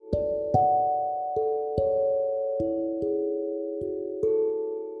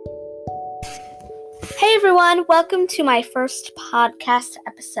Hey everyone, welcome to my first podcast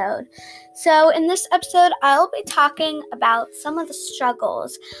episode. So in this episode, I'll be talking about some of the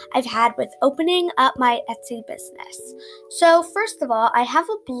struggles I've had with opening up my Etsy business. So first of all, I have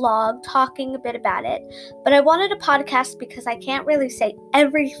a blog talking a bit about it, but I wanted a podcast because I can't really say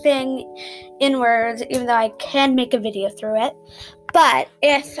everything in words, even though I can make a video through it. But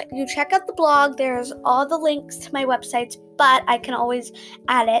if you check out the blog, there's all the links to my websites, but I can always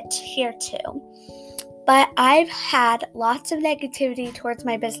add it here too. But I've had lots of negativity towards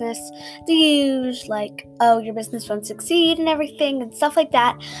my business. The usual, like, oh, your business won't succeed and everything and stuff like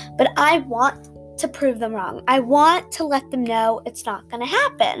that. But I want to prove them wrong. I want to let them know it's not going to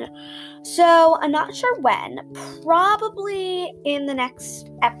happen. So I'm not sure when. Probably in the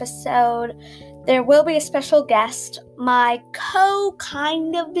next episode, there will be a special guest, my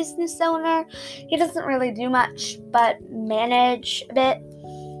kind of business owner. He doesn't really do much, but manage a bit.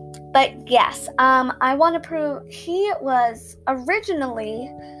 But yes, I want to prove he was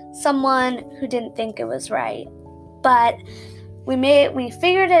originally someone who didn't think it was right. But we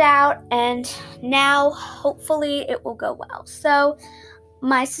figured it out, and now hopefully it will go well. So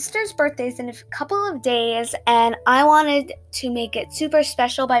my sister's birthday is in a couple of days, and I wanted to make it super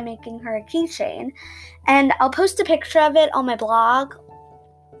special by making her a keychain. And I'll post a picture of it on my blog.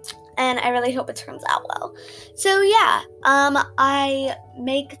 And I really hope it turns out well. So yeah, I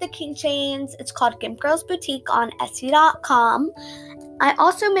make the keychains. It's called Gimp Girls Boutique on Etsy.com. I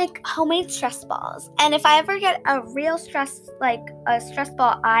also make homemade stress balls. And if I ever get a real stress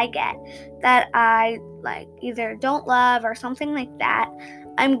ball I get that I either don't love or something like that,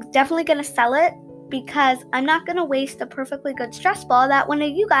 I'm definitely going to sell it because I'm not going to waste a perfectly good stress ball that one of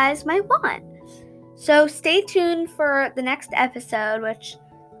you guys might want. So stay tuned for the next episode, which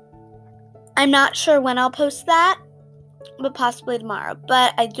I'm not sure when I'll post that, but possibly tomorrow.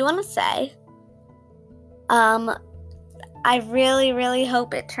 But I do want to say, I really, really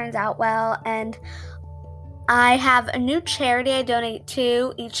hope it turns out well. And I have a new charity I donate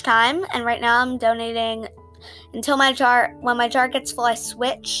to each time. And right now I'm donating until when my jar gets full, I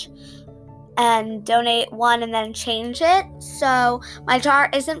switch and donate one and then change it. So my jar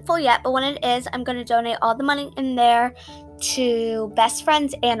isn't full yet, but when it is, I'm going to donate all the money in there to Best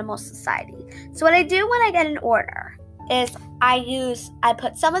Friends Animal Society. So what I do when I get an order is I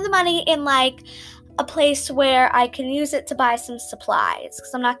put some of the money in a place where I can use it to buy some supplies,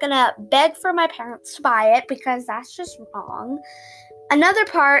 because I'm not going to beg for my parents to buy it because that's just wrong. Another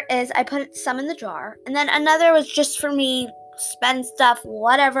part is I put some in the jar, and then another was just for me, spend stuff,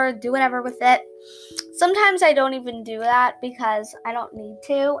 whatever, do whatever with it. Sometimes I don't even do that because I don't need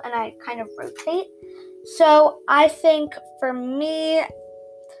to, and I kind of rotate. So I think for me,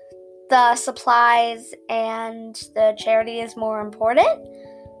 the supplies and the charity is more important,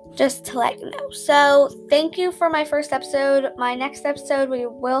 just to let you know. So thank you for my first episode. My next episode, we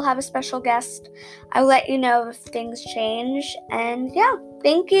will have a special guest. I'll let you know if things change. And yeah,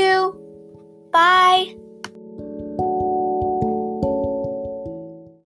 thank you. Bye.